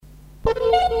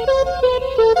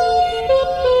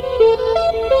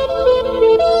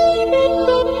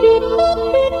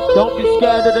Don't be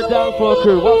scared of the down for a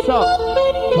crew. What's up?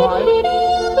 Time.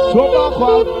 Swap that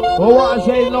crowd. Well, what I'm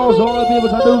saying now is all the people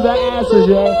to move their asses,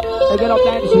 yeah? They get up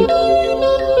dancing.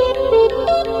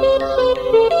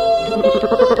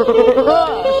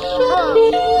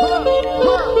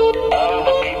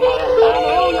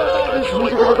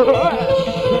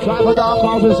 Time for dark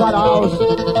house inside the house.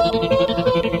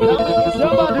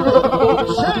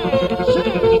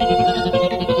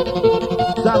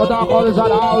 Time for dark house inside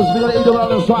the house. We're gonna eat them on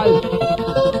the side.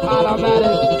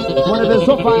 Automatic. Wanna be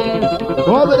so fine.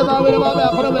 Oh, with the man,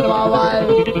 put a bit of my wine.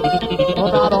 Oh,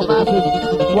 not on massive.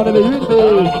 Wanna be with me.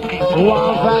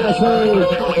 One fantasy.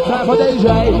 Time for DJ.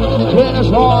 In the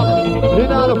shop.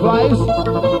 In out of place.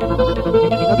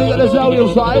 I think at the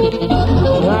Zellium side.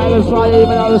 Yeah, it's like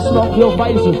even how to smoke your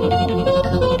faces.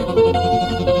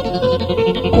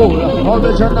 Oh,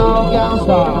 original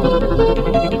gangster.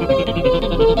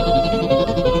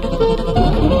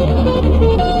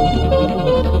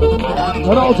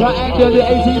 And also Andy on the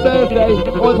 18th birthday.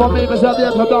 All for me, myself, the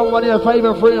Emperor Don, one of your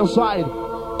favourite free inside.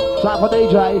 Time for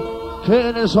DJ.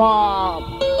 In his shop.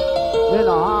 In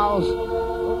the house.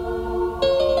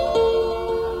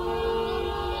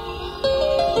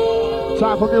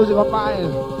 Time for music of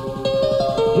mine.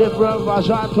 Different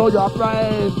version to your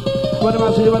brain. When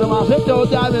I see when I sit down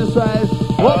diamond straight.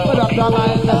 Open up your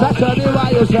mind, that's actually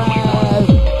what you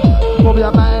say. Move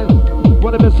your mind,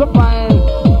 wanna be so fine.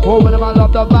 Oh, when I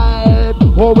love the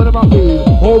vibe. Oh, when I feel,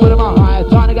 oh, when I'm high.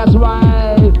 Trying to get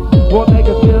right. Oh, make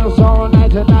it feel so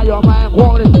nice and now your mind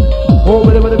wanting. Oh,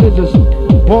 with the business.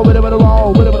 Oh, with the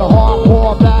roll, with the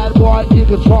hardcore bad boy in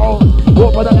control.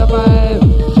 Open up your mind.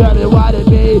 Tell me what it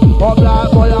be. Oh, black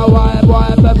boy, oh, white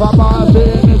boy, pepper, boy,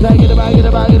 sing. Say, get it back, get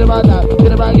it back, get it back,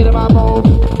 get it back, get it back, move.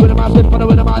 With my sit for the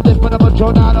dip for the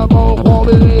control, not a move. Hold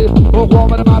it in. Oh, go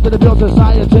with the mouth to the build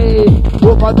society.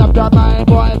 Open up your mind,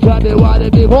 boy, tell me what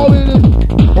it be. Hold it in.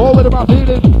 Hold it in my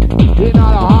feeling. In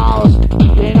out of house.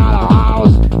 In out of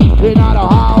house. In out of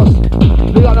house.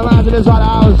 We got the man to this side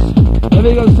house. And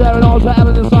we gonna stare at all the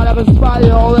evidence inside of his body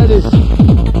already.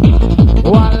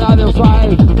 One another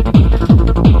side.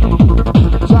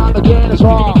 Time to get us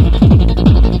off.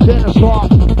 Get us off.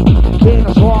 Get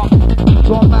us off.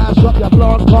 Don't mash up your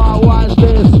blood car. Watch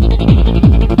this.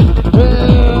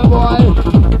 Yeah, boy.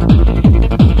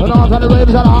 And all the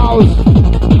ravens at the house.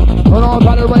 And all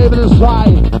the ravens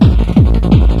inside.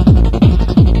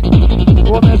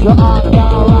 We'll miss the arm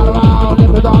down, right around.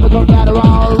 If the dog come get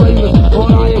around, ravens. Oh,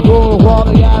 now you go, walk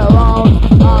to get around.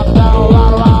 Up, down,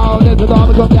 right around. If the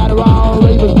dog come get around,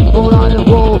 ravens. Oh, now you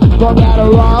go, come get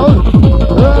around.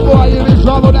 Hey, boy, you're in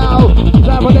trouble now.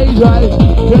 Time for DJ.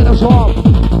 Get us off.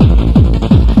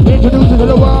 Introduce you to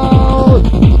the world.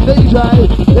 DJ,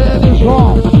 get us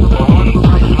off.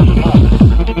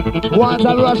 One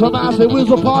time rush for massive.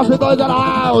 Whistle past the boys at the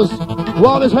house.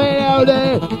 Rob his head out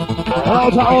there. And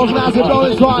also all's massive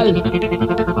going try.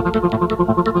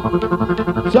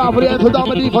 Shout for the Emperor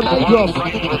Dominique for Nagros.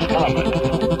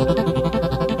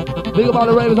 Think about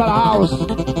the ravens at the house.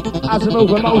 As a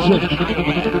move in motion.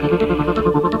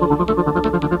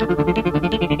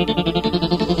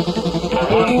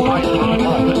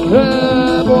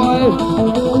 Yeah, boy.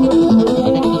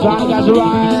 Time to catch a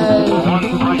ride.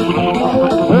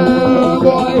 Yeah,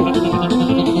 boy.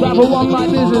 Time for one night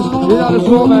business. You know the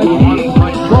score, man.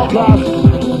 Rock class.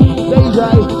 DJ.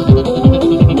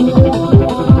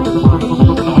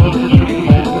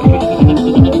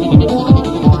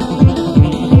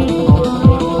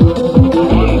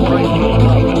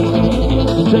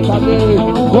 Check out me.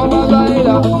 Come on,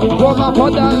 later. Come on,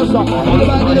 put down the stuff. Get it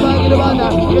back, get it back, get it back now.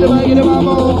 Get it back, get it back,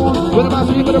 move. Put it back,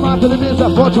 put it back to the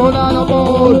business. Put your line on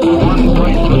board.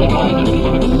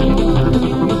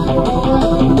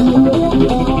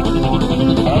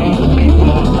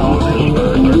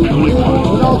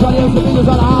 Nobody else to meet us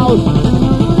at the house.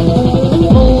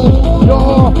 Move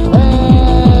your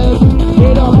hands.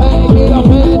 Get up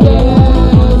and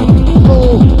dance.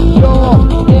 Move your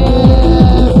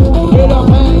hands. Get up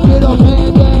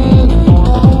and dance.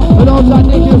 And outside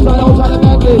Nicky inside, outside the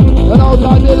Bentley. And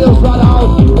outside Billy inside the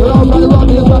house. And outside the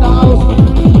Robbie inside the house.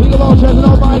 Think about chest and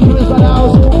all mine inside the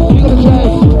house. Think of the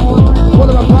chest. One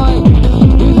of a kind.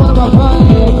 He's one of a kind.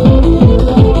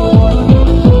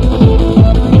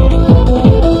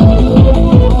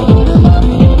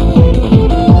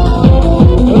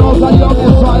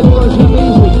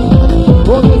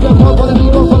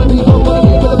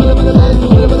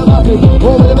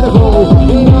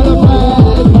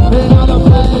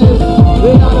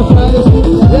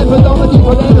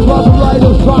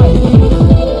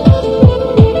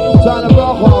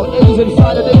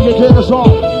 Alongside the DJ King the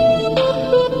song.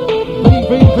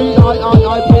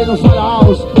 VVVIIIP inside the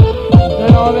house. You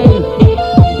know what I mean?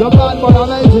 The bad boy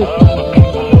amazing.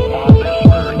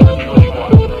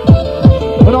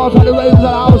 And outside the ravens of the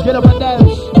house, get up and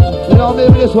dance. You know what I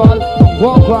mean? This one,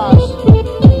 walk cross.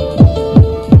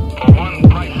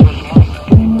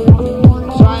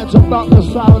 Trying to knock the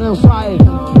sound inside.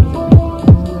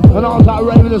 And outside the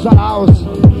ravens of the house.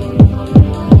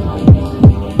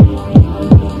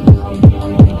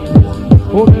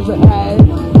 Who is it? Hey,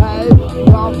 hey,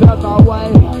 don't feel my way.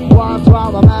 One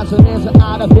time a massive is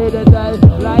out of the day.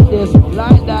 Like this,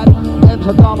 like that. It's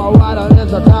a dumb water,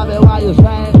 it's a tell me why you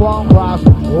saying one cross.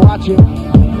 Watch it.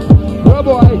 Good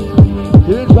boy,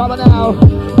 you in trouble now.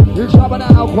 You in trouble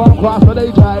now, one cross for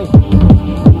DJ.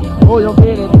 Oh, you're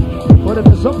feeling. Put it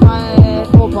in some mind.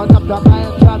 Open up the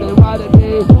mind, tell me what it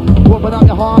is. Open up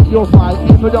your heart, you'll find.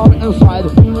 If you don't inside,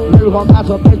 you gon' have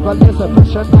to make for this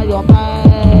efficient by your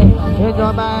mind. In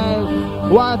your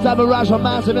mind. One time a rush of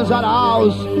massive inside the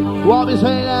house. What we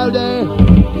saying out there?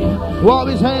 What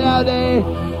we saying out there?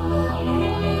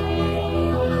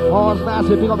 Oh, it's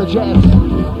massive, pick up the jets.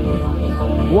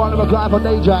 One of a guy for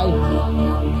DJ.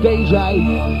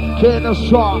 DJ. King of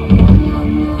Shot.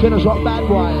 King of Shot, bad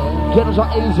boy. King of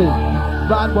Shot, easy.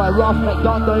 Bad boy, rough neck,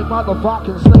 don't do it,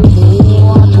 motherfucking sleepy.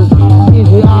 Watch it,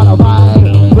 easy out of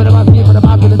mind. When I'm asking for the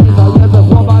back of the knees, I live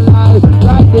for my life.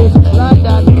 Like this, like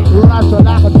that, rush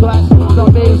like a track. No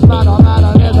bass, man, no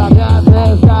matter, there's a gas,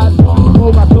 there's that.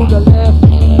 Over to the left,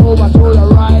 over to the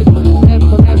right.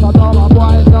 Infamous, I know my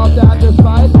boy, not that this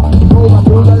fight. Over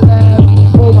to the left,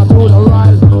 over to the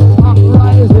right.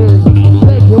 Uprising,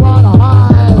 take you on a high.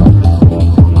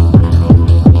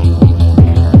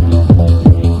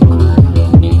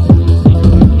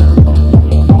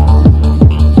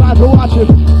 Time to watch it,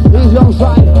 he's young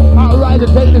side, outright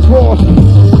and take this horse.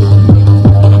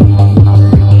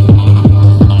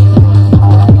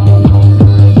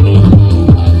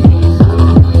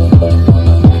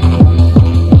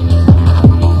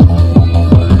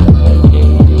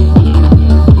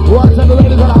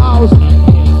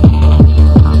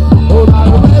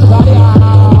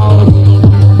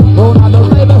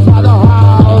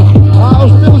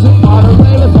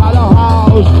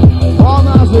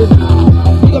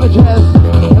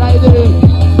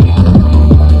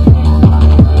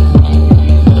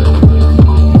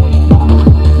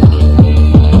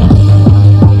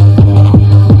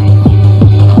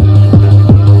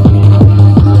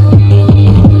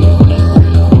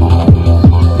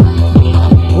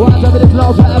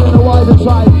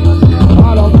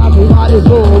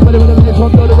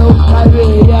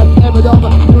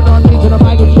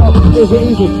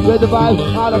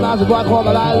 Out of massive black hole,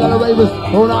 the lions and the ravens,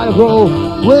 who not a crow.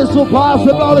 Whistle past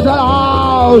the ball to the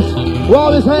house.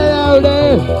 What is saying out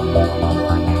there?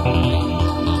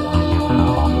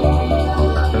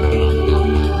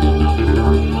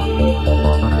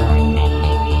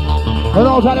 And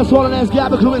also the swollen ass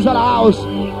gap crew inside the house.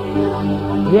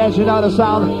 Yes, you know the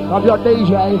sound of your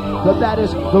DJ, the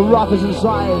baddest, the roughest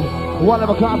inside. One of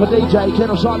a kind for DJ, King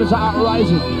of Shot is out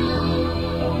rising.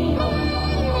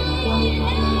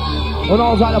 And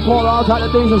outside the pole, outside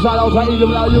the things inside, outside the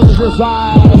blow you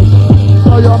inside.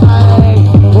 Blow your mind,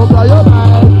 blow your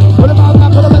mind. Put it on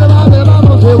back, put it on back, put it on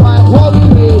back, say why, what we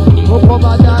need. We'll put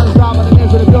my dance down and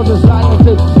against the built inside and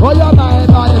say, blow your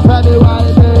mind, body, tell me what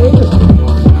it is.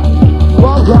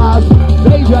 One cross,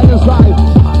 DJ inside.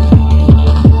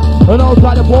 And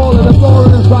outside the pole and the floor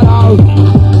inside out.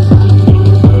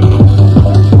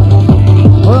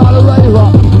 And on the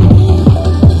raver.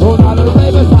 And on the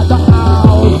raver inside the house.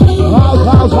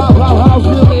 House,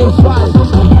 really inside.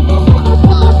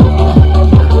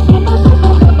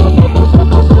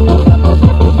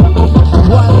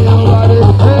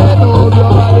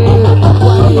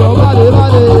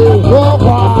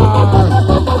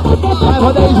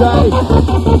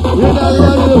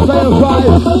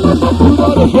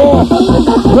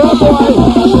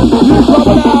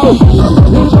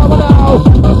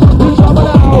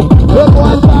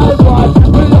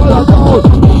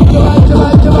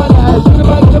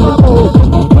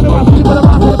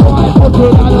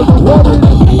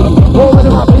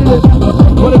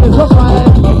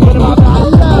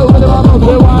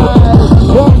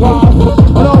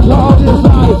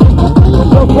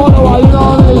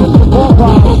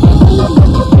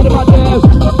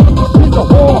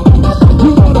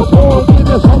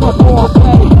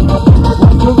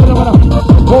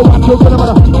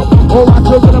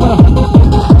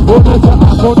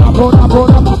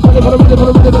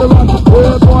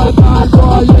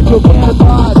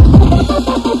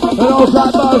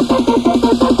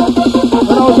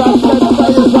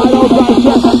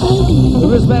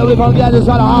 from guys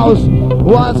inside the house.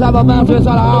 One type of man inside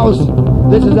the house.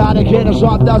 This is how the king of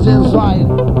shop does inside.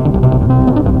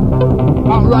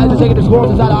 Outright to take the scores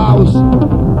inside the house.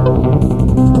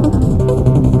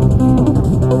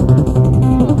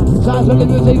 Time for the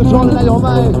music control in your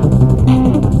mind.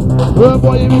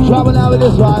 Boy, you in trouble now with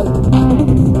this one.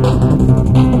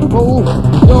 Move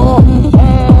your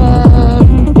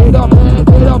hand. Get up and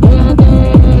get up and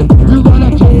dance. You gotta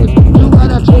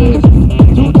change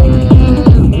today.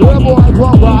 Yeah, boy,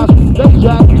 walk rock. Let's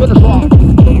jack to the spot.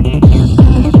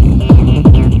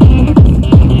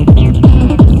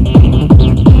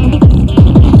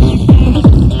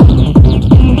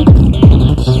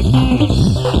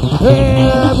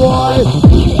 Hey, boy.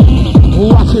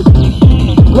 Watch it.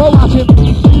 Go watch it.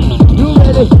 You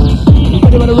ready? You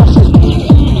ready for the rush it?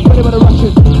 You ready for the rush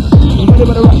it? You ready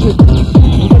for the rush it?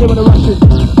 You ready for the rush it?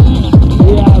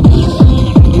 Yes.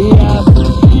 Yes.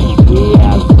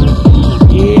 Yes.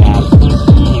 Yes.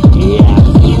 Yes.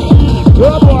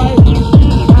 Good boy.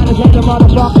 Time to take the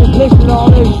motherfucking listen on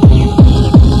this.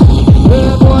 Hey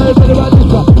boy, ready for this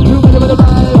one. You ready for the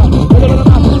ride? Ready for the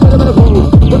master? Ready for the fool?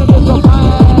 Ready for the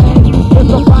fine? It's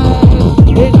so fine.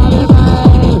 It's not in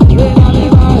mine. It's not in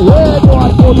mine. Hey boy,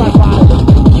 4x5.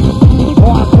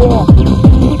 Hardcore.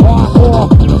 Hardcore.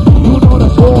 You know the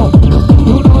score.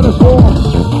 You know the score.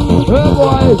 Hey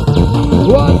boy,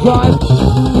 one time.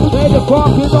 Say the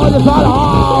fuck is on the side of the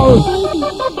house.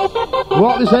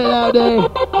 What we say nowadays?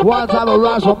 One time a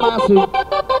rush for massive.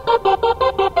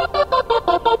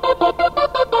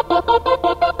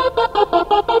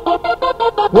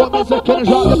 What me say, can you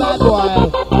drop the bad boy?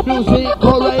 Music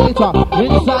curator,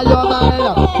 inside your mind.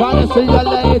 Trying to see you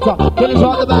later. Can you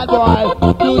drop the bad boy?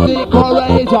 Music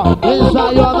curator,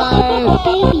 inside your mind.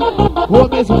 What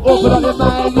me say, open up your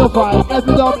mind, you'll find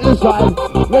everything up inside.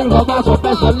 Lyrical master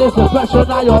specialist, pressure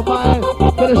on your mind.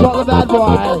 Can you drop the bad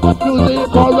boy? Music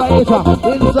curator,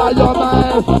 inside your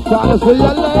mind. Trying to see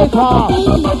you later.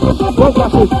 Go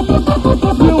crush it.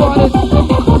 You want it.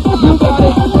 You got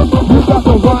it. You got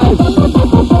the vibe.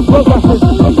 Go crush it.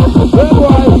 Hey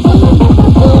boy.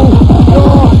 Move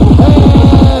your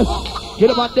hands. Get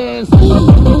him on dance. Get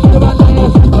him on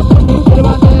dance. Get him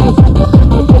on dance.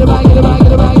 Get him on, get him on,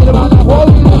 get him on, get him on. Hold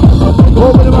it.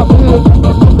 Open him up for you.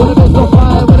 Put him in so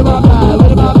fine. Put him on back.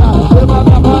 Put him on back. Put him on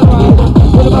back.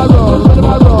 Put him on roll. Put him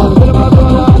on roll. Put him on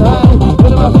roll on high.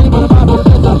 Put him on feet. Put him on feet.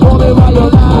 Show me why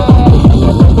you're lying.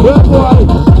 Good boy.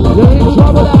 You're in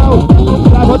trouble now.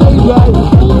 That's what they say.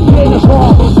 Play the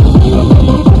song.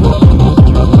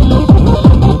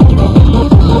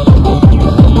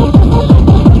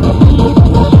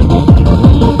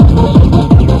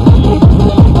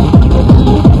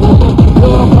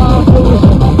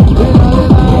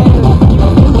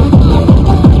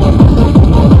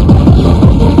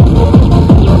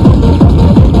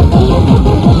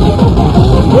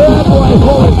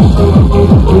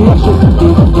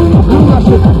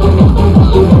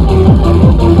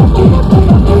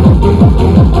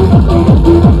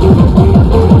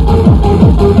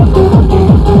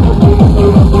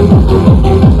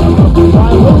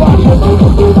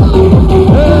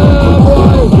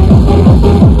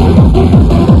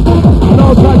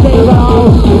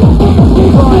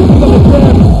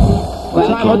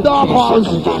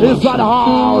 Inside the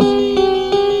house,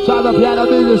 inside the piano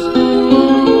business.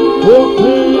 Oh,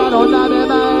 piano, not in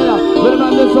mind. Put him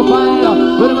on this so fine.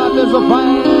 Put him on this so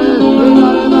fine.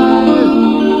 Not in mind.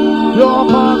 Your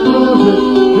punk music.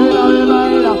 Not in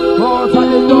mind. Horse on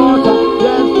your daughter.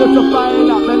 Yes, it's a fine.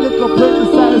 The little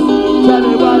princess. Tell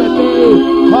me what it is.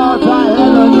 Heart I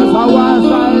heaven is how I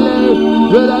style it.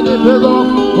 Better if you rock.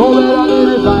 Oh, better if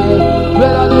you fight.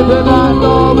 Better if you man.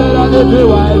 No, better if you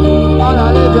wife. All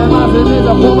I live in massive is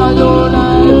a woman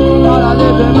unite. All I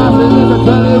live in massive is a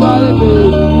tell me what it be.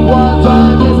 One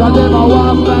time is a live a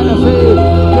one fantasy.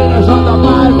 Finish on the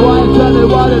mic, boy, tell me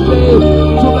what it be.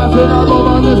 Two massive in a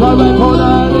woman is a record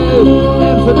early.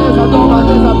 MC is a woman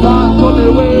is a talk to me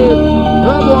with.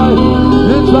 Hey boy,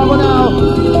 in trouble now.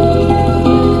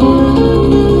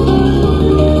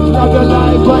 Love your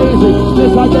life crazy.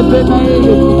 This I just been made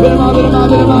it. Bit of my, love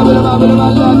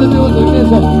the music,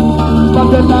 listen.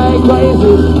 Something like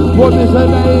crazy, what is a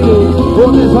lady,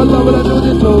 what is a love and do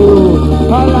the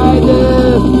two. I like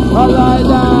this, I like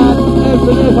that. If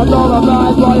it is a dog of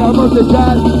mine, why I must have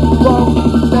chat. From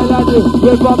melody,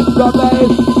 rip up the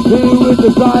bass. Here with the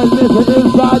guys, listen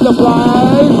inside the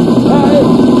place. Hey,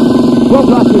 go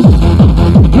rush it.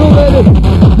 You ready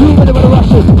for the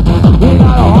rush it. We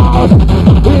got a house,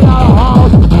 we got a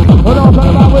house. We're not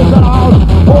talking about where's the house.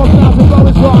 All class is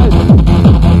always right.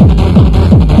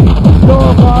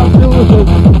 Your car music,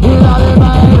 we're not in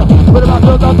mind. Put him up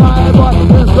to the time, but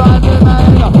inside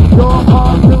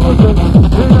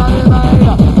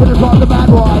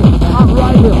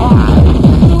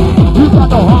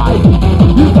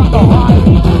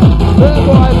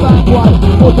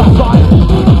hold that side.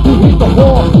 You hit the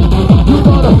wall. You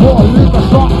know the wall. You hit the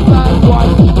shot. Stand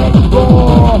right.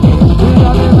 Explore. In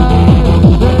on the man.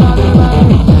 In on the man.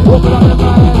 Open up the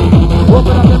man.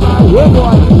 Open up the man. Yeah,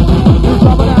 boy. You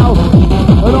trouble now.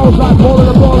 And all time pulling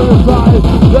the ball inside.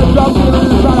 They're jumping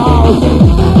inside the house.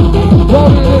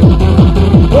 Rolling it.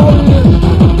 Rolling it.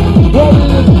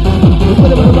 Rolling it. You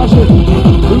better rush it.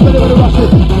 You better rush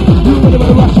it. You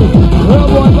better rush it. Real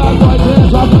boy, bad boy,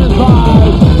 dance up in his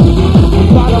vibes. You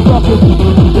gotta rock it.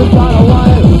 You gotta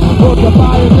wine. Put your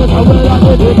body in this. I will not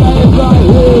let it dance right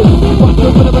here. Watch the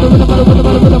rhythm.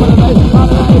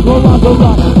 Go rock, go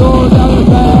rock. Go down the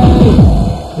face.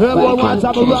 Real boy, one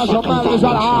time a rush. Your man is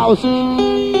at the house.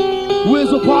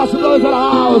 Whistle past the noise at the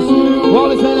house. All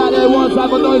they saying out there, one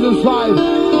time a noise inside.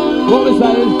 What they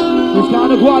saying? It's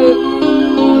kind of quiet.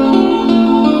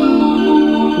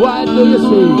 What do you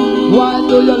see? What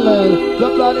do you learn? The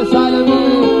blood inside of me,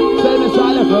 same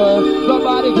inside of her.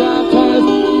 Nobody can test,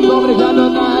 nobody can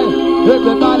deny.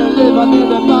 Everybody live and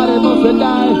everybody must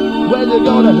die. When you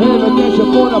go to heaven, there's your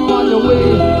phone upon your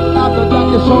way. After that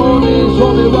you show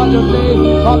me what you need.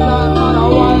 I'm not on a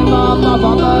wine, I'm not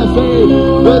on mercy.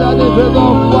 But I need to go,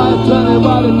 why tell me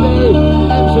what it is.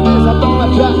 MCDs, I don't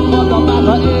want chat, what the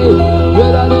matter is.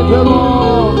 Will I live here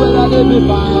wrong? Will I live it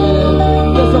fine?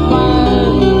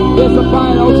 It's a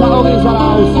fine outside of inside the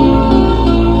house.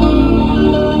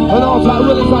 And outside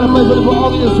really inside the president for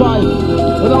all the inside.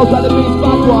 And outside the beast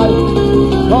back right.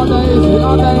 Uneasy.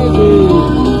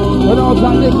 And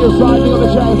outside Nick inside, big on the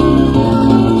chest.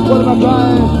 What am I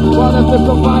crying? What if it's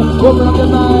a fight? Open up your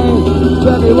mind.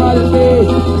 Tell me what it is.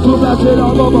 Too much shit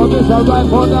all over this, I'm right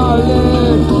for now,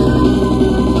 yeah.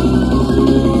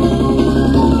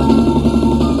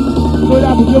 Going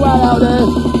out to Joanne out there.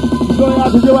 Going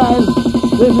out to Joanne.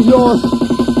 This is yours.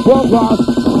 One class.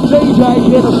 DJ,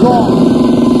 hear the song.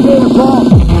 Hear the song.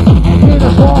 Hear the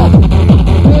song.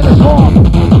 Hear the song.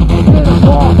 Hear the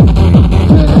song.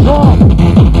 Hear the song.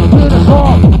 Hear the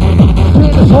song.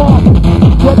 Hear the song.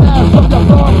 Your man from your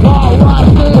blood, wow, watch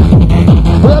this.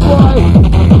 Hey boy,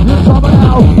 you're coming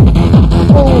out.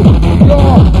 Move your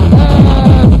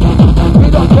hands. We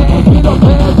don't care, You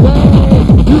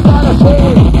gotta pay.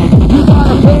 You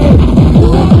gotta pay. Move your hands.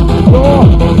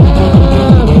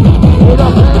 We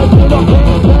don't care, Move your hands.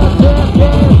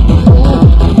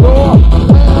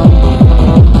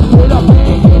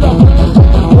 We don't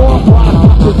pay. Walk right.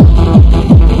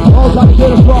 All time to get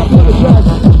a spot, in the chest.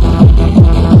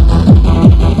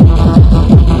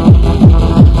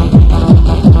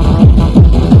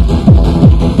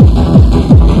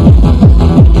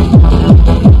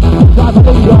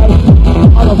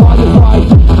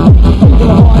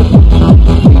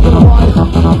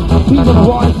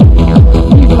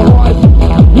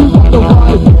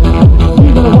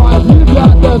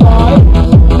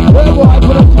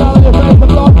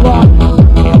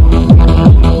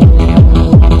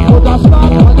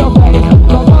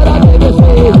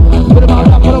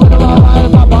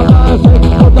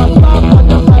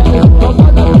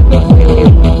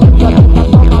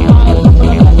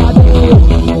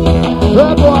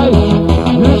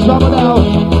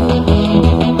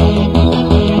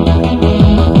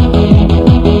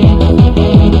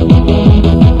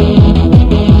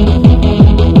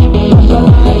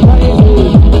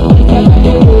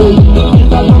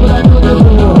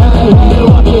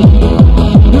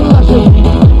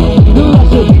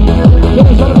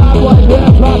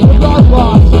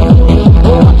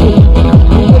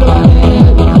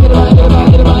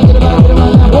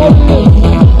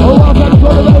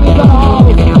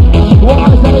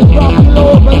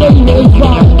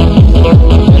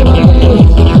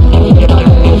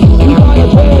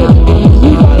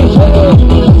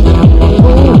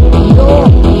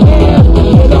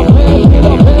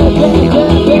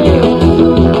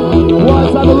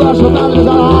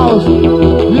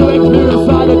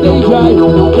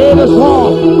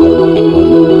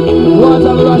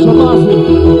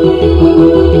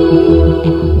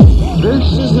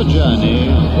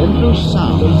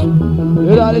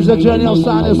 The journey of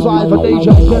sound inside for DJ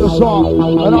Get a Song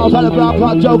and all the brown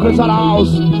card jokers at the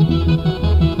house.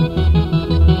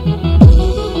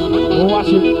 Oh, watch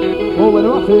it. Oh, when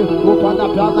rock it. Oh, on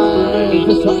that down there.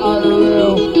 This is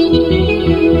unreal.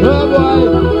 Hey, boy.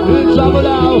 In trouble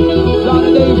now. Down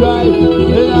the DJ.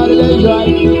 In out the DJ.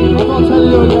 I'm gonna tell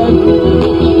you again.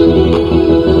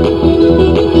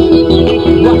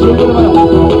 Watch it, put him up.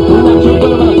 Watch it,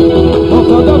 put him up.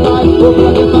 Open up the mind. Open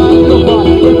up the mind. Look on.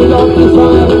 Open it up the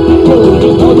fire.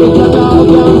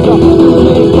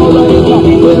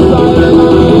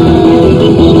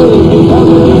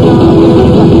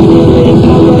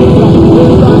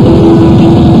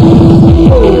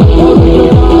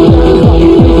 Oh,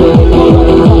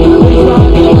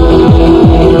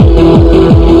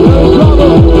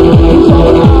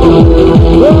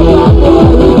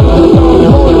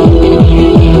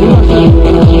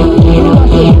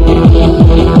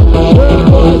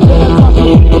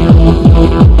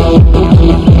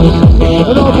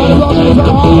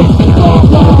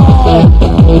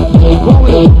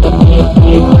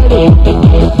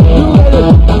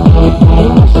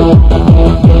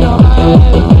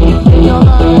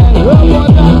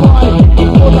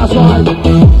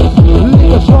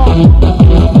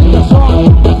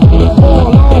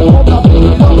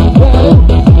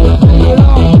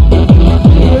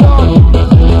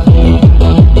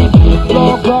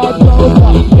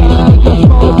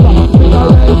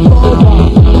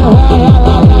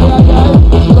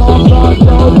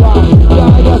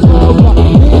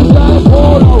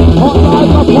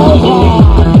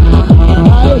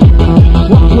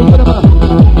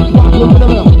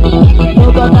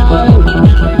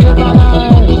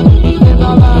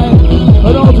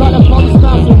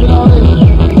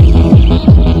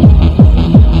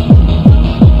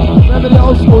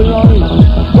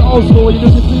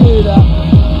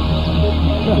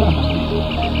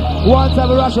 One time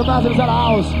we rush a massive inside the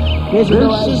house. This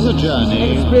is the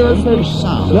journey. Experiencing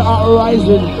the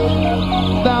uprising.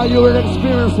 Now you are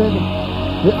experiencing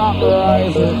the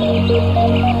uprising.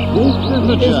 This is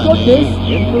the It's journey. got this.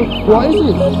 What is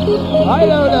it? I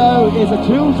don't know. It's a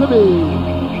tune to me.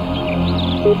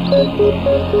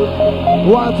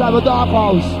 One time a dark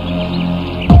house.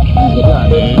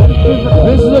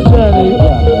 This is the journey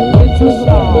into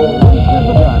sound.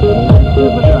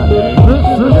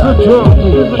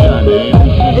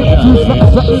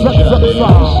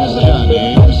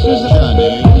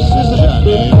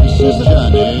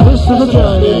 This is the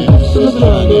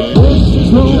journey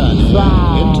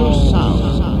into sound.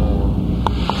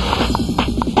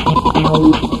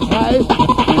 Hey,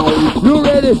 you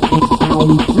ready?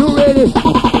 You ready?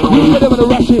 You ready for the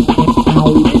rushing?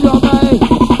 In your mind,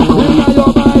 in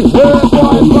your mind. Hey,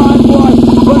 boy, boy.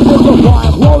 What is the boy?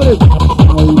 What is it?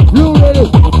 You ready?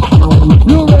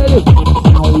 You ready?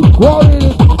 What is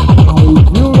it?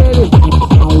 You ready?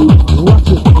 Watch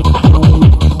it.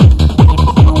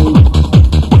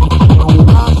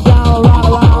 I'm down, right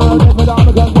around. If it all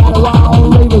becomes right around,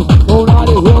 ravers, go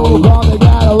naughty, roll, come and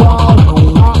get around.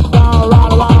 I'm down,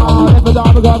 right around. If it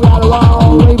all becomes right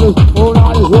around, ravers, go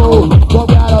naughty, roll, come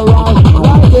get around.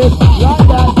 Like this, like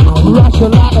that,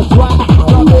 rushing like a twat.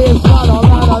 Come in, son, all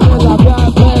right, on this, I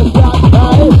can't play that.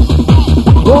 Hey,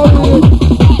 what is it?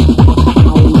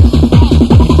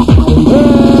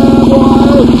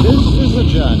 This is the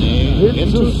journey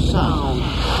into sound.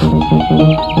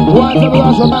 One time we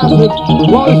rush a massive.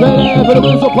 What is ready for the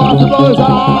whistle past the boys at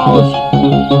the house?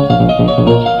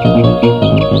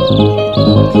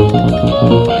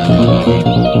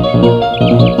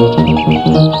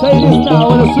 Say this now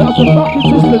when it's such a fucking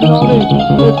system, you know what I mean?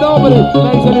 If nobody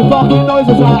makes any fucking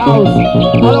noises at the house,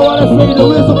 I don't want to see the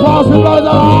whistle past the boys at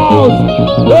the house.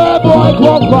 Hey boy,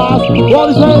 clock pass. What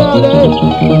is ready out there?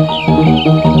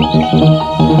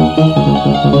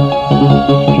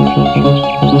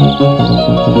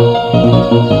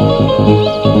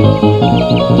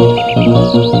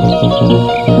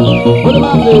 What am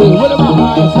I doing? What am I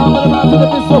high? Some of them out to the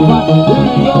pistol fight. Here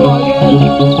we go again.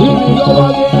 Here we go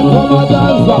again. From a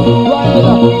dancer.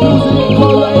 Rider. Music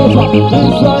incorporator.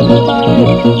 Inside the mind.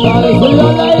 That is see you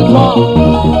later.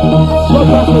 So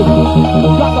precious.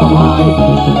 Got the high.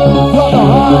 Got the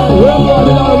high. We're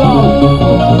running all around.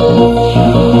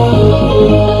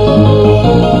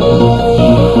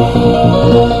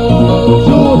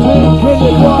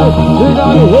 We're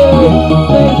not here.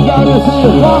 Things down to see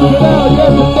you walking out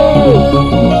yesterday.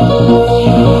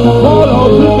 Follow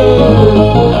today.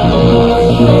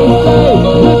 Stay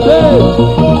today.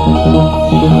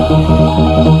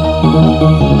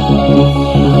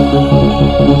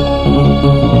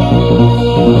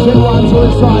 Check one to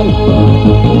inside.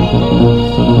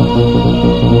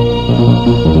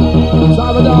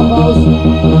 Time for dark house.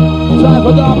 Time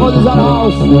for dark house is our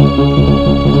house.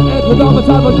 Head for dark,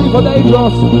 time for deep for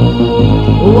dangerous.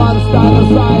 One stand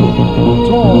aside.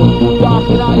 Tall, dark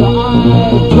in your eye.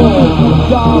 Tall,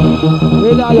 dark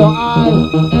in your eye.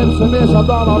 Information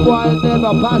about my boy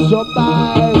never pass your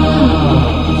by.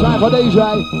 Time for DJ,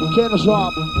 King the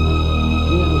Sharp.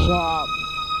 King the Sharp.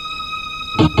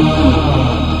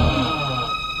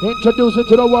 Introducing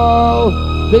to the world,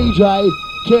 DJ,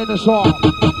 King the Sharp.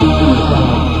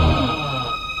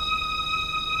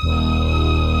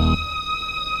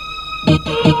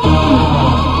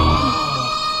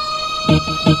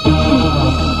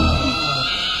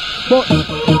 But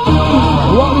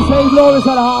what we say, Glorious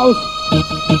at the house.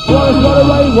 Glorious got a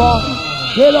raver.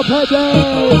 Get up head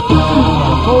there.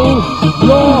 Hold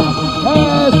your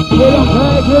head. Get up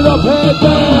head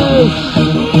there.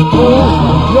 Hold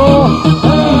your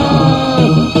head.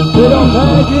 Get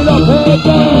up head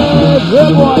there.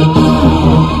 Yeah, boy.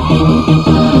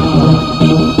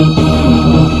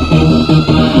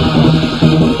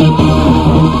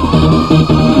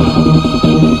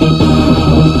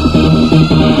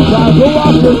 Time to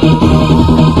watch it.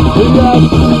 Yes,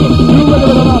 you ready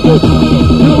with the masses.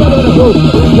 You ready with the group.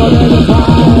 It's your name is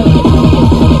time.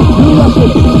 You rush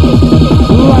it.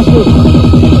 Rush it.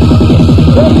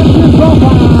 Take it to so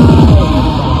high.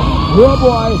 Good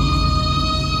boy.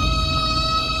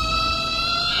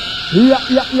 Yeah,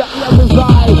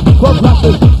 inside. Go rush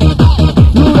it.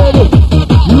 You ready?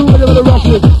 You ready with the rush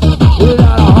it. In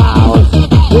our house.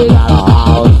 In our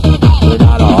house. In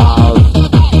our house.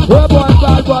 Good boy,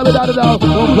 bad boy, without a doubt. Go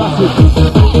rush it.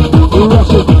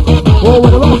 Rush it. Oh,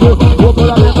 with the rush it. Go put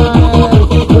up your mind.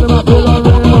 Put him up in the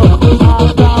rail.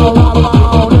 Out, down, round,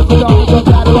 around. If you don't, go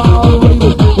back around. Raise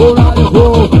it. Go round and go.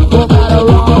 Go back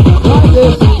around. Like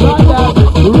this, like that.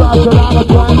 Rush it out of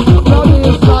time. No,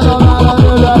 this, not a matter.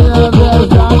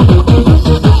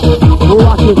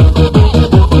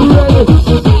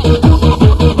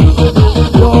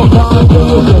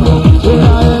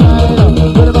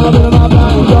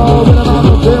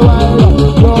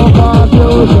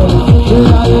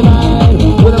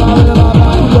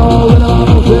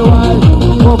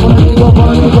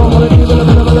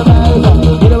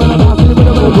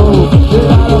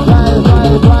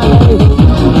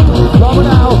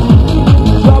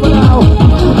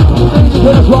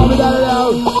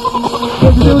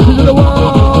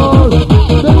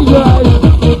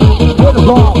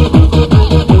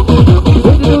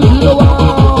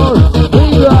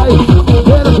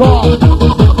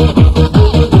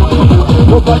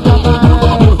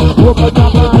 open your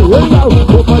mind, here you go,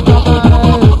 open your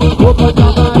mind, open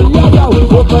your mind, yeah, yo,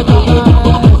 open your mind,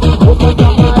 open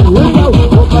your mind, here you go,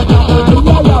 open your mind,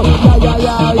 yeah, yo,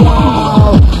 yeah.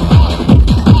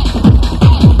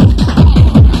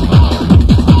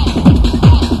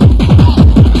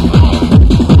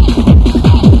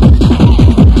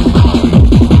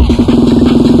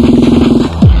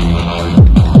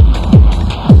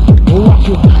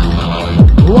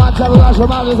 One time we got some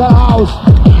man in the house.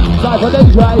 Time for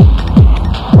DJ.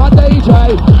 One DJ.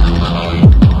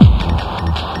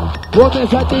 What is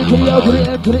that D to the O to the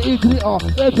M to the E to the R?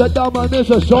 It's a dumb and this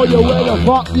will show you where the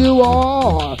fuck you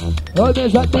are. What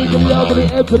is that D to the O to the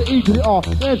M to the E to the R?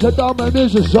 It's a dumb and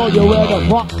this will show you where the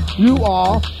fuck you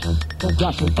are.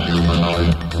 Fantastic.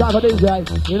 Time for DJ.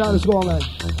 You know the score, man.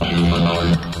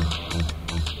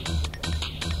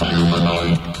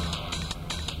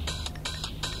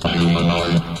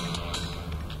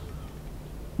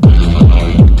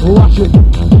 Watch it.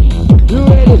 You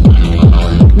ready?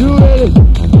 You ready?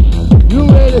 You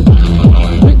ready?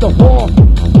 Hit the floor.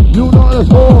 You know the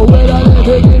score. Wait a minute,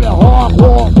 give me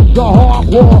hardcore. The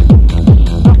hardcore.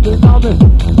 Nothing on me.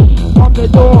 On the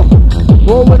door.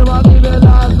 Oh, when am I giving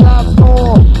last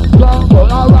score? Don't go.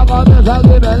 I'll rock on this. I'll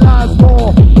give it last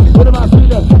score. When am I see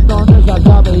the fuck on this? I'll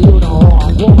tell me you know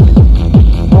hardcore.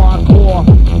 Hardcore.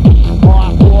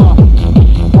 Hardcore.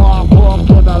 Hardcore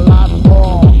to the last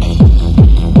score.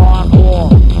 Hardcore.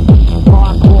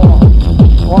 Hardcore.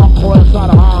 Hardcore inside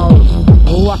the house.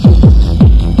 Watch it.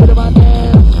 Get him on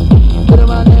dance. Get him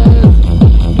on dance.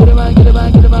 Get him on, get him on,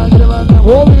 get him on, get him on.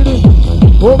 Hold me in.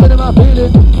 Hold me in my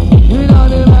feeling. You know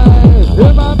me, man.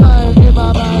 In my mind, in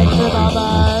my mind, in my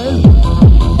mind.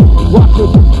 Watch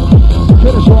it.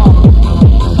 Get a swap.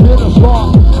 Get a swap.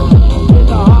 In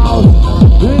the house.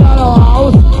 In the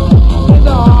house. In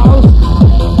the house.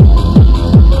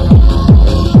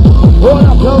 Hold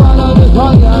up your hand on this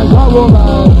honey and trouble,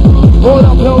 man. Hold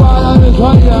up your hand on this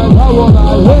honey and trouble,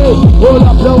 man. Hey, hold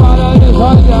up your hand on this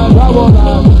honey and trouble,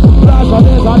 man. Flash on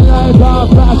this honey and trouble,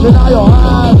 flashing on your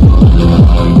hand.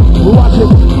 Watch it.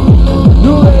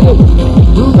 You ready?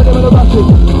 You ready with the rush it.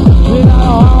 In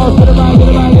our house, get a man, get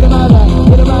a man, get a man,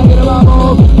 get a man, get a man,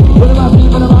 move. Get a man,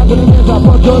 sleep in the man, get a man, I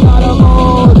put you on the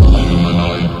mood.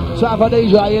 Time for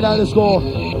DJ, you know the score.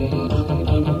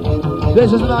 This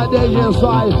is the night DJ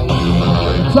inside.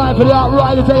 Time for the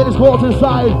outright to take the sports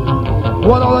inside.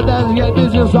 One all the dancing get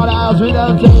busy inside the house. We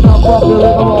don't take no fucking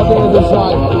rhythm all days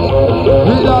inside.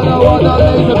 We don't know what the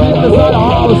lazy people inside the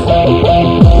house.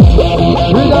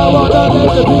 We don't want the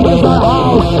lazy people inside the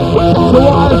house. So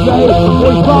what I say is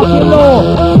fucking law.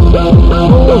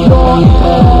 Move your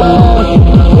ass.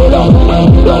 Get up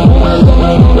and get up and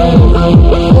dance.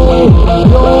 Move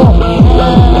your ass.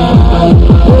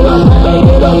 Get up and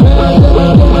get up and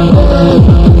dance.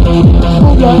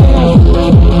 Move your hands,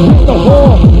 hit the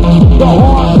floor, the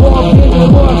hardcore, get your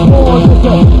work for,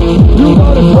 sister. You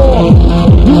know the score,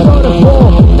 you know the score.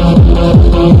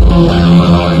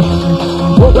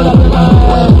 Open up your mind,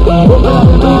 open up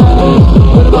your mind.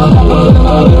 Put it on, put it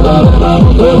on, put it on, put it on,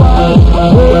 put it on.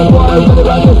 Put it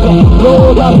on, blow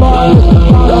that mind.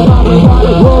 Out of my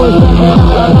body, blow it, set me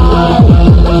out alive.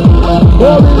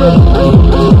 Hold it,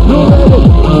 you ready,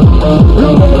 you ready, you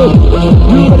ready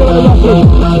with the rushing.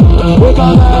 With my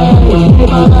man, with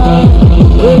my man,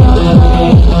 with my man.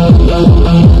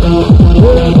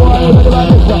 Hey boy, ready by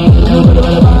this one. You ready by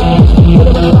the man,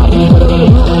 ready by the man, ready by the group, ready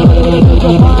by the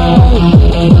disco pie.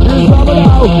 You trouble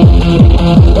out.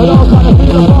 They don't try to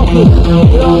feel the funky.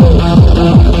 You know it.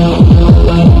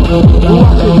 You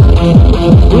watch it.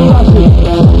 You watch it.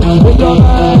 With your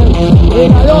man,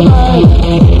 with your man.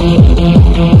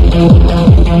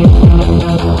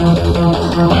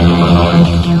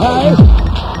 Hey.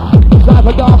 Time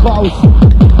for Dark House.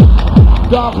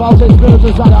 Dark House experience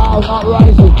inside the house, not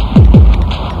rising.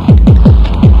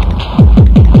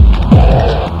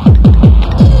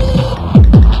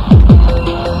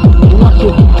 Watch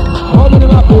it. Open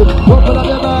it up, open up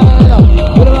your mind.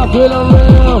 Put it up, feeling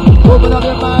real. Open up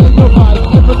your mind and you'll find.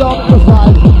 If you don't, you'll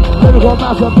find. Lyrical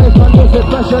masturbation, this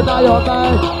impression on your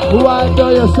mind. What do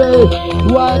you see?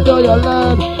 What do you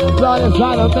learn? Fly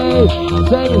inside of me,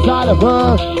 same inside of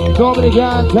her. Nobody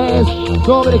can taste,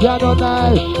 nobody can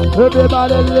deny.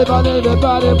 Everybody live on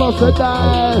everybody must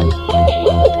die.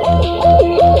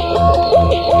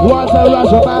 Once I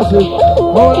rush a massive,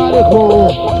 all out of cool.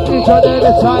 Each and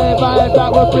every time by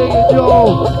back we're bringing you.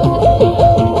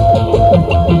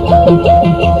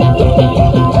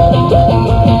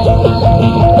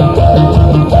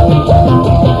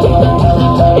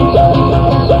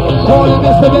 Calling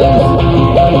Mr. Beast.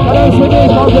 That MC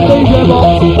Beast on the DJ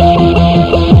box.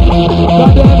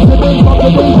 That MC Beast on the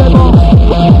DJ box.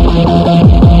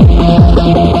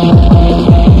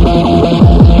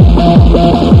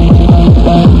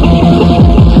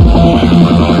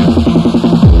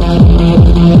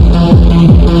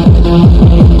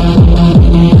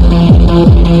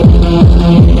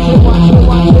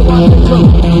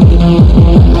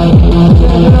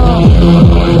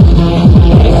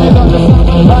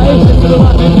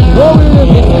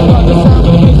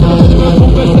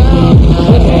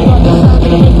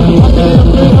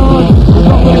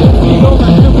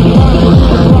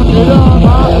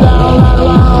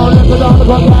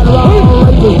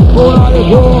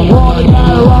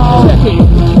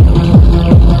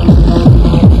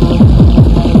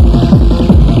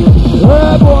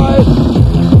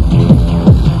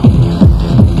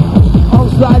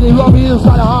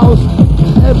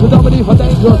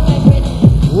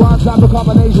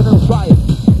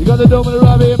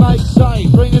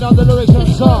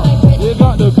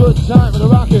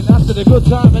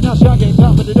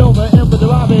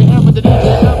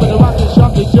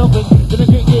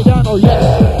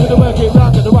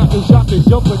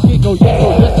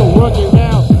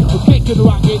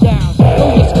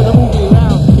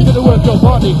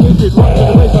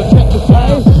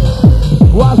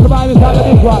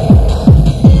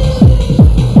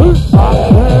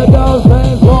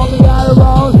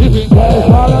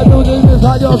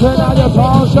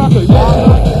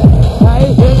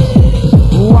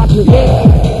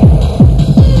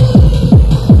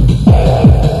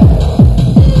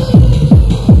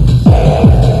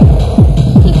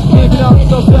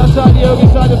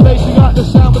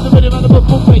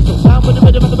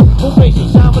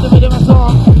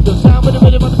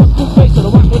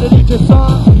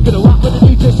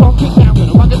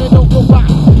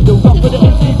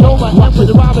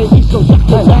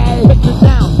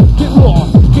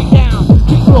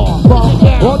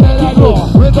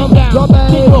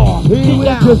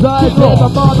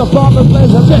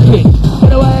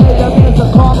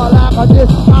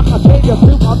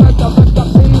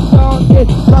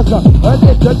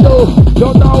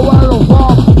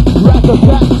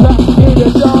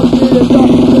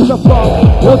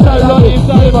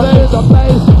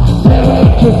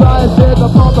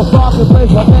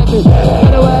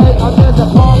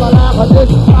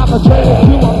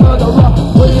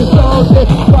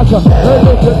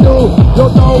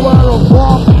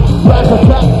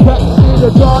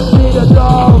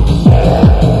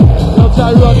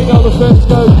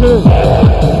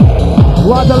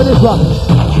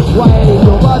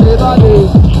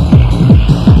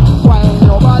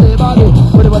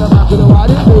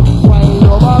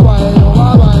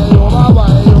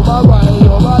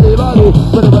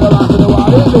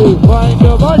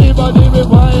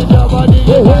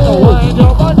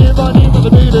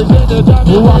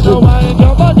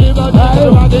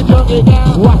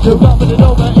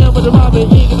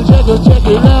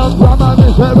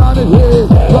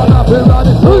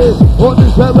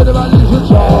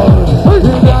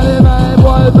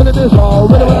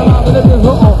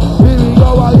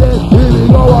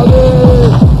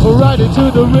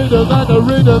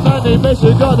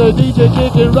 Got the DJ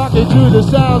kicking, rocking to the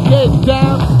sound, get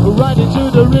down, right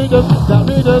into the rhythm, that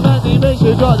rhythm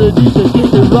animation. Got the DJ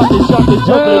kicking, rocking, shocking,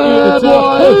 jumping in the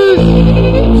town.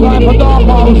 Time for Dark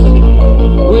House,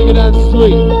 wicked and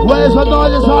sweet. Where's the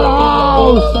noise inside the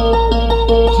house?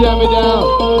 Jam it down.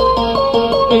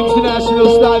 International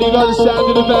style, you got the sound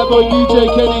of the bad boy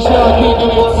DJ Kenny Shaw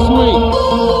kicking it sweet.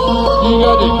 You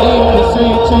got the deep, the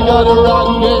sweet, you got the rock,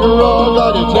 get raw,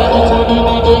 got the jam it to the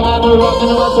DJ and the rock and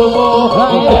the rest of all.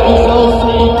 It's so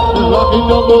sweet, the rockin'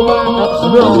 don't go back. The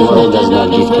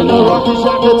rockin'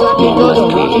 shack attacking, got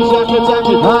the rockin' shack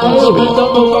attacking. Spin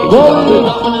don't go back. The rockin'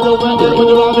 in the wind, with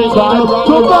the rockin' side, the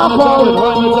rockin' attacking, the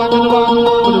rockin' attacking the rock,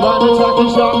 with the rockin'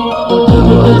 attacking shot.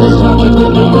 The shot, the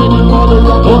ready for the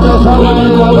rock, ready for the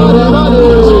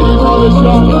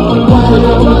shot.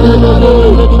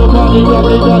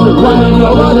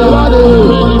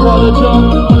 Ready for the jump.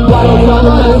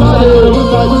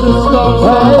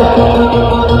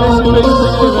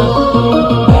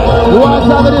 What's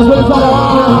up with this one inside the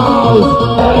house?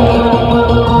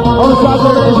 On top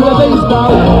of the bass now.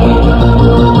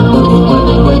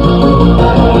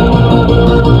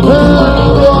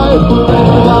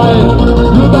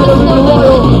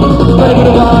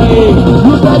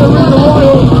 You better ring the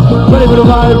royal. Ready for the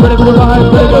vibe. You better ring the royal. Ready for the vibe. Ready for the vibe.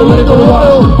 Ready for the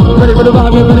royal. Ready for the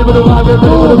vibe. Ready for the vibe. Ready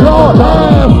for the royal.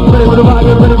 Ready for the vibe.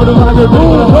 Ready for the vibe. Ready for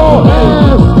the royal.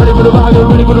 Ready for the vibe.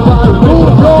 Ready for the vibe. Move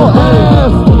your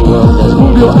ass.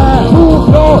 Move your ass. Move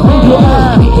your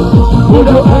ass. Move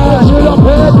your ass. Move your ass. Move your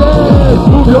ass.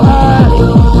 Move your ass.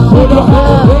 Move your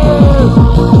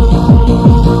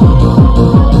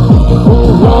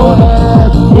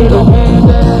ass. Move your ass.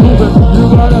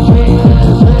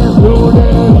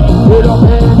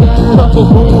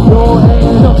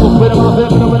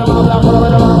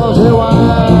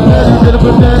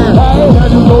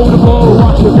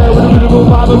 go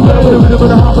by the play, the rhythm of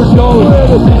the house is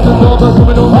yours. These are numbers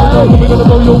coming on high, we're gonna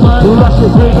blow your mind. Rush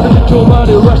it, we're gonna get your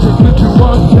body, rush it, split you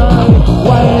one time.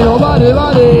 Wine your body,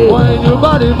 body. Wine your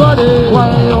body, body.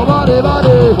 Wine your body,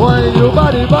 body. Wine your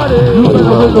body, body. You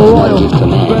better ring the royal. You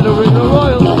better ring the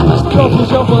royal. Jump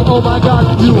yourself up, oh my God,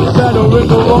 you better ring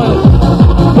the royal.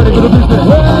 Ready for the business,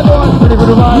 Hey boy, ready for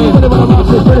the ride, ready for the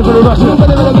boxes, ready for the rush, ready for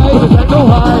the bass, for the techno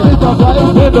high, hit the fire,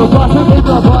 hit the bottom, hit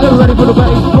the fire, ready for the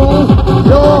bass, move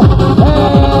your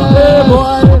hey head.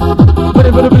 boy,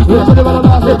 ready for the business, Ready for the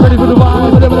boxes, ready for the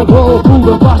ride, ready for the pull, move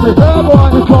the bottom, hey boy,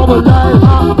 you come alive,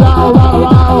 up, down, round,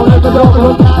 round, let the dog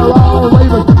look down, round,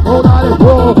 waving, hold on and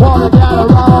pull, wanna get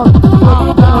around,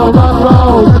 up, down, round,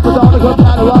 round, let the dog look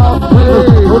down, around,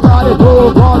 waving, hold on and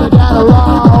pull, wanna get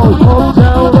around, come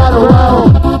down, right around,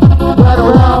 right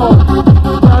around,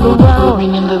 right around.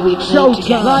 Remember we show played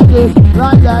together. like this,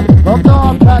 like that, up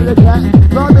north, Pelican,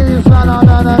 from the east, and I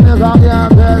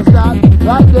can't pass that,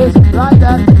 like this, like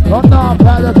that, up north,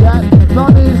 Pelican, from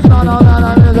the east, and I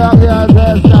can't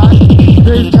pass that.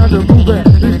 It's time to move it,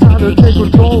 it's time to take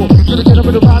control. Gonna get up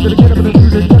in the vibe, gonna get up in the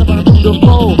music, get up on the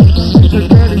flow. It's a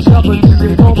candy shop, and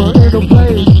DJ Homer in the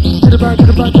place. Get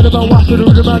about, watch it,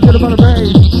 get up on the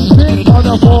bass. Sit on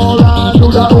the floor and do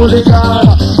the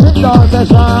hooligan. Sit down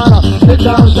session, sit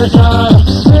down session.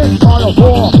 Sit on the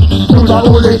floor, do the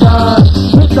hooligan.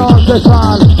 Sit down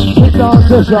session, sit down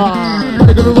session.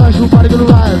 Body gonna rush, you body gonna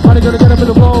rise, body gonna get up in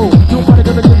the flow. You body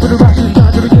gonna get with the rush, it's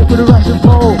time to get with the rush and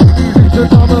flow. It's the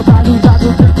summer, body who's out to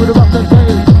get with the rough and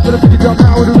pain. Gonna pick it up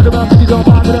now, with the rhythm, pick it up,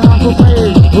 I'm gonna have to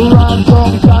play. Run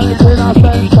from Johnny in a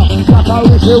center. That's how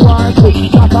we should want it.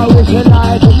 That's how we should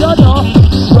like it. You know.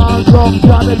 Run from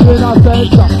Johnny in a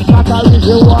center. That's how we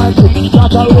should want it.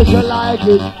 That's how we should like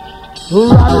it.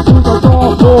 Run it to the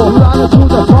north pole, run it to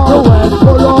the south west.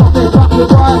 Pull off the cocky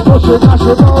boy, push it as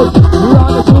you know.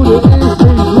 Run it to the east,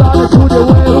 run it to the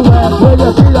west. When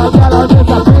you see that girl on this,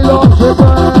 I feel off the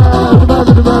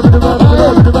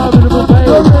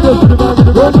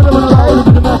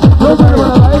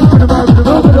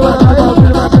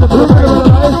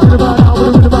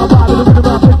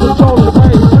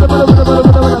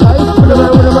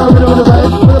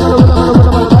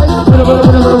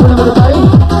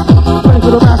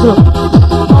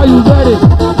Are you ready?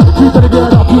 You better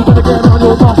get up, you better get on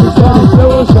your market.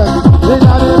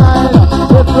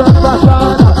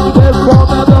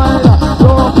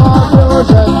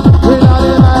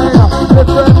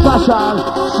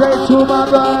 Straight to my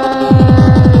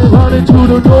brain. Running to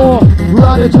the door,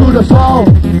 running to the soul.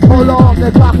 Pull off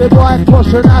the cocky boy,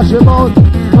 pushing as you mouth.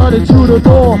 Running to the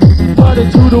door, running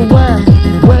to the west.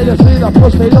 Where you see the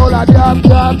pussy, all that damn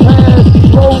pants.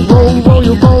 Roll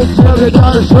your boat till they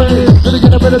down the street. Gonna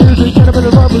get a bit of music, get a bit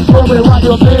of rubber, show me what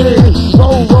you mean.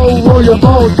 Roll your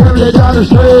boat till they down the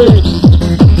street.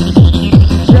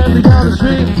 Jam me down the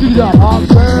street, beat up. I'm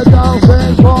turn down,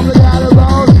 friends from the galley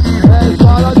road. Let's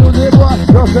follow to the boy,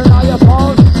 looking on your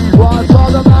phone. One for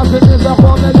the mountain, is up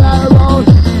on the galley road.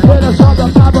 With a shot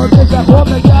of pepper, is up on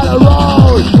the galley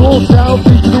road. North, south,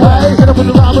 east, and west. Get up in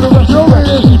the ride with the rest of the way.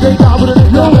 DJ down with the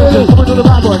new way. Coming to the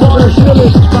ride boy, wanna chill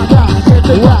it. My God, can't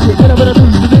take watch it. Get up in the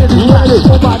music, the end is ready.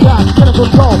 Oh my God, get up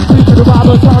control. Beat to the ride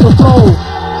boy, time to flow.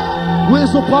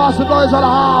 Where's the pass the noise on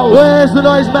the house? Where's the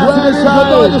noise massive Where is the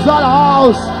noise inside? on the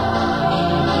house?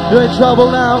 You're in trouble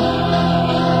now.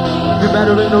 You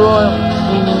better ring the royal.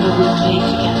 Remember we played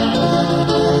together.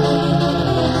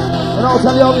 And I'll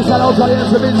tell you all this, and I'll tell you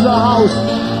it's into the house.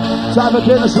 Time for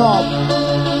King of Shop.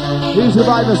 Easy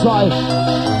by the side.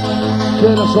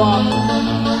 King of Shop.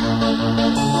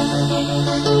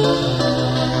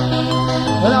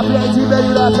 And after 18 men,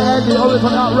 you have to end it. Only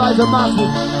from outright and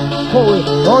massive.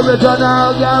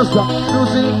 Original gangster,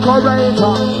 music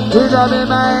curator. Freedom in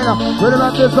mind, freedom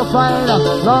and discipline.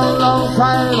 Long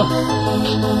time.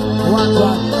 One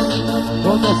time.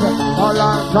 Don't miss it. A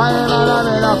long time and I'm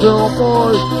in a few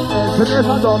fools.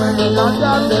 Infinite and dominant and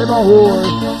that neighborhood.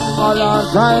 A long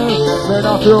time, in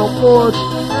a few fools.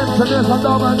 Infinite and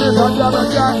dominant and that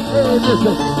hey,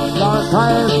 listen. Long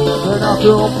time, in a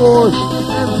few fools.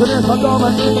 Infinite and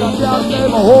dominant and that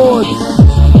neighborhood.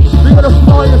 We're gonna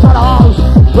slow you to the house.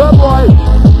 Good boy.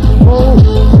 Move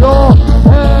your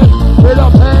head. Get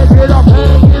up head, get up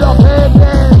head, get up head,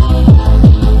 dance.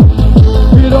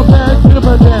 Get up head, get up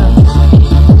and dance.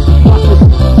 Watch it.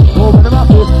 Open them up,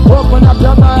 open up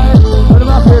your mind. Put them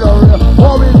up here,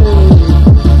 what we need.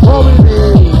 What we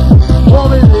need. What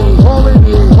we need. What we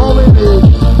need. What we need.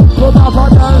 Come up for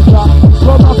dancer.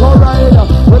 Come up for rider.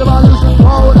 Put them on loose and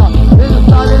powder.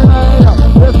 Inside in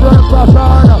the different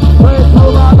persona. Wait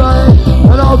through my brain.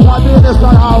 And I'll try to this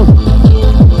house.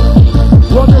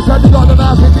 What they said, you got the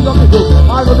massive thing on me too.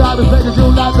 I you do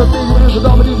like the thing, there's a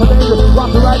nobody for danger.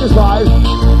 Watch the right this side.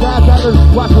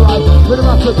 Watch the right. With the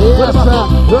muscle, with the muscle.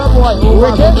 Good boy.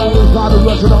 Wicked. Started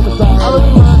rushing on the side.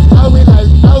 How we like,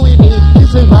 how we need,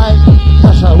 this is right.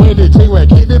 That's how we do thing, we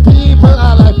keep the people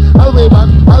alive. How we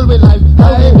want, how we like,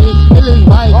 how we need, it is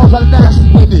right. That's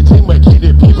we do thing, we keep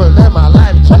the people them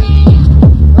alive.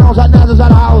 How's that dance inside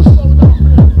the house?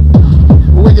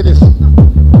 Wickedness.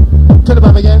 To the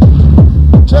back again.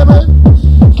 Chairman,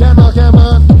 come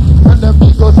on. And the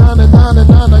beat goes down and down and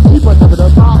down and keep on top of the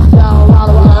top. Down,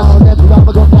 around, that's what I'm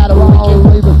gonna get around.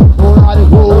 Raving, all right,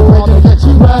 We're gonna get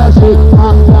you rising.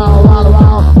 down,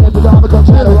 around, that's what I'm gonna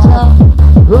get around.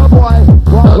 Good boy,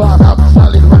 Don't stop,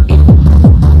 solid rocking.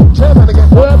 Chairman again.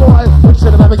 good boy, To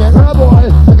the back again. good boy,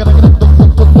 To the back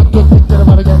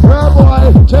again. good boy,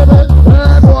 Chairman,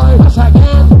 good boy. as I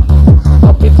can.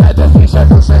 Up inside the fish, I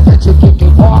don't say get you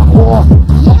kicking. Parkour,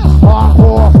 Yes.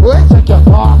 parkour, Wait, take your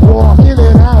parkour, in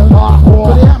and out. parkour,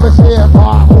 To the atmosphere.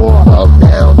 parkour, Up,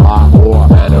 down, parkour,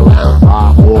 turn around.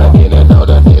 parkour. I didn't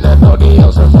know the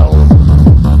ocean zone.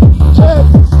 Check.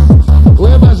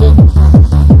 Where was it?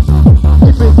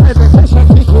 If inside the fish, I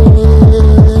kick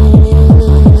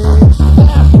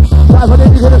Time for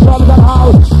them to get a shot in the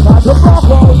house. Time to rock.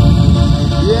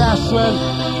 Yes, man.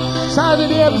 Sign of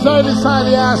the episode inside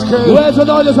the ass crew. Where's the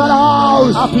noise inside the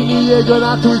house? Happy New Year going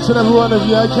out to each and every one of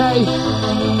you, okay?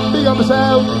 Big up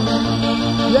myself.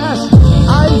 Yes,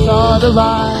 eyes on the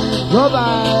rise.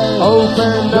 Bye-bye.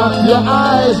 Open up your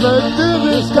eyes, look to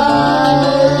the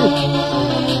sky.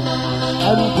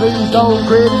 And please don't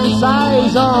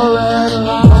criticize or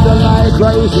analyze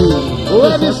Like crazy.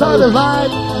 when you saw the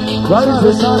vibe.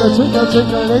 Crazy saw the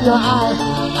twinkle in your eye.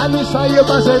 And we saw you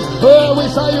buzzing, oh, we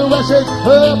saw you rushing,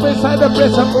 oh, beside the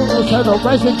place of food,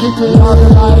 celebration, kicking out the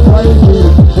Like crazy.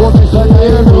 Walking so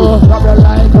near me. Not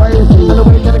like crazy. and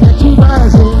we're gonna get you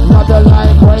rising. Not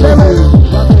like crazy.